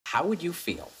how would you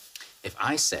feel if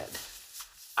I said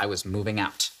I was moving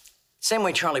out? Same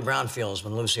way Charlie Brown feels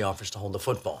when Lucy offers to hold the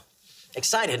football.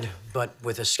 Excited, but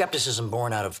with a skepticism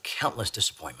born out of countless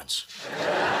disappointments.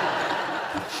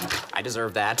 I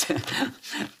deserve that.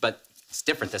 But it's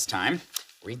different this time.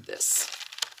 Read this.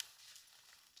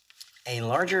 A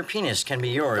larger penis can be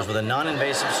yours with a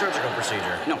non-invasive surgical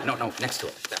procedure. No, next to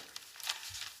it. There.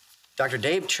 Dr.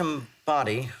 Dave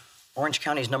Ch122, Orange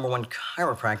County's #1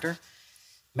 chiropractor,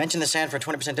 mentioned this ad for a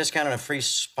 20% discount on a free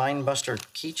spine buster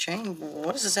keychain.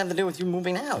 What does this have to do with you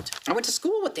moving out? I went to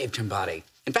school with Dave Ch122.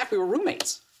 In fact, we were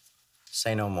roommates.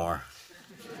 Say no more.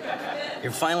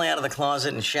 You're finally out of the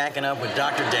closet and shacking up with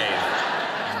Dr. Dave.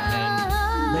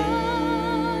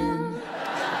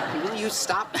 Will you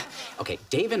stop? Okay,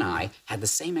 Dave and I had the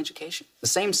same education, the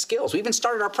same skills. We even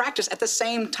started our practice at the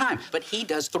same time. But he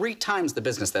does 3 times the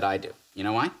business that I do. You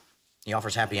know why? He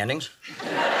offers happy endings?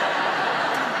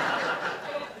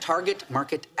 Target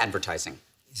market advertising.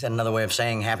 Is that another way of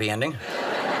saying happy ending?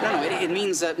 No, it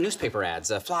means newspaper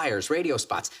ads, flyers, radio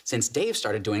spots. Since Dave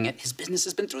started doing it, his business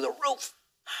has been through the roof.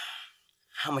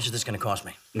 How much is this going to cost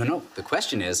me? No. The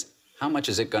question is, how much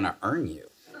is it going to earn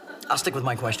you? I'll stick with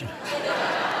my question.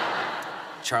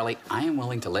 Charlie, I am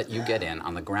willing to let you get in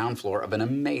on the ground floor of an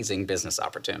amazing business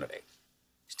opportunity.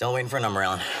 Still waiting for a number,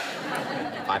 Alan.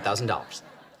 $5,000.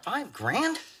 $5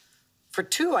 grand? For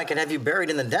 2, I could have you buried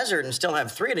in the desert and still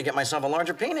have 3 to get myself a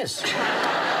larger penis.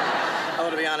 Oh,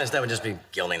 to be honest, that would just be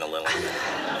gilding the lily.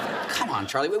 Come on,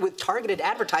 Charlie. With targeted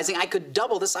advertising, I could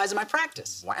double the size of my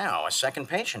practice. Wow, a second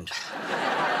patient.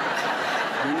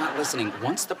 You're not listening.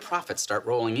 Once the profits start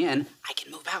rolling in, I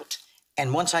can move out.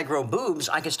 And once I grow boobs,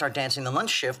 I can start dancing the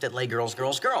lunch shift at Lay Girls,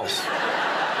 Girls, Girls.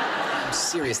 I'm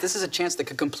serious. This is a chance that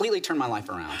could completely turn my life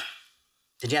around.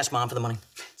 Did you ask Mom for the money?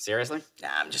 Seriously? Nah,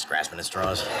 I'm just grasping at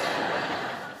straws.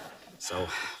 So,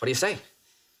 what do you say?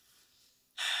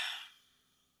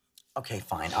 Okay,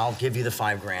 fine. I'll give you the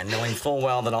 $5 grand, knowing full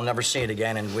well that I'll never see it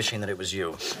again and wishing that it was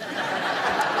you.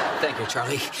 Thank you,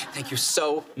 Charlie. Thank you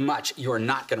so much. You're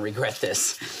not going to regret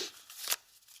this.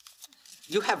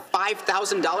 You have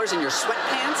 $5,000 in your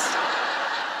sweatpants?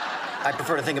 I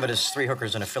prefer to think of it as 3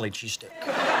 hookers and a Philly cheesesteak.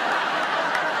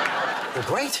 Well,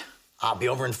 great. I'll be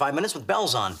over in 5 minutes with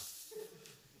bells on.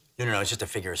 No, it's just a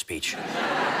figure of speech.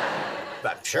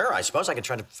 But sure, I suppose I could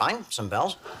try to find some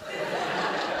bells.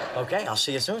 Okay, I'll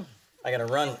see you soon. I gotta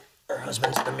run. Her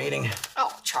husband's at the meeting.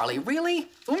 Oh, Charlie, really?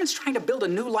 The woman's trying to build a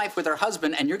new life with her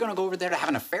husband, and you're gonna go over there to have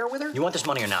an affair with her? You want this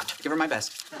money or not? Give her my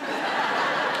best.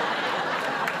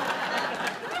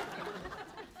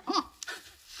 Oh,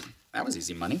 that was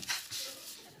easy money.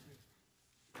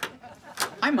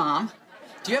 Hi, Mom.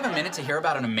 Do you have a minute to hear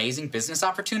about an amazing business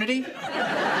opportunity?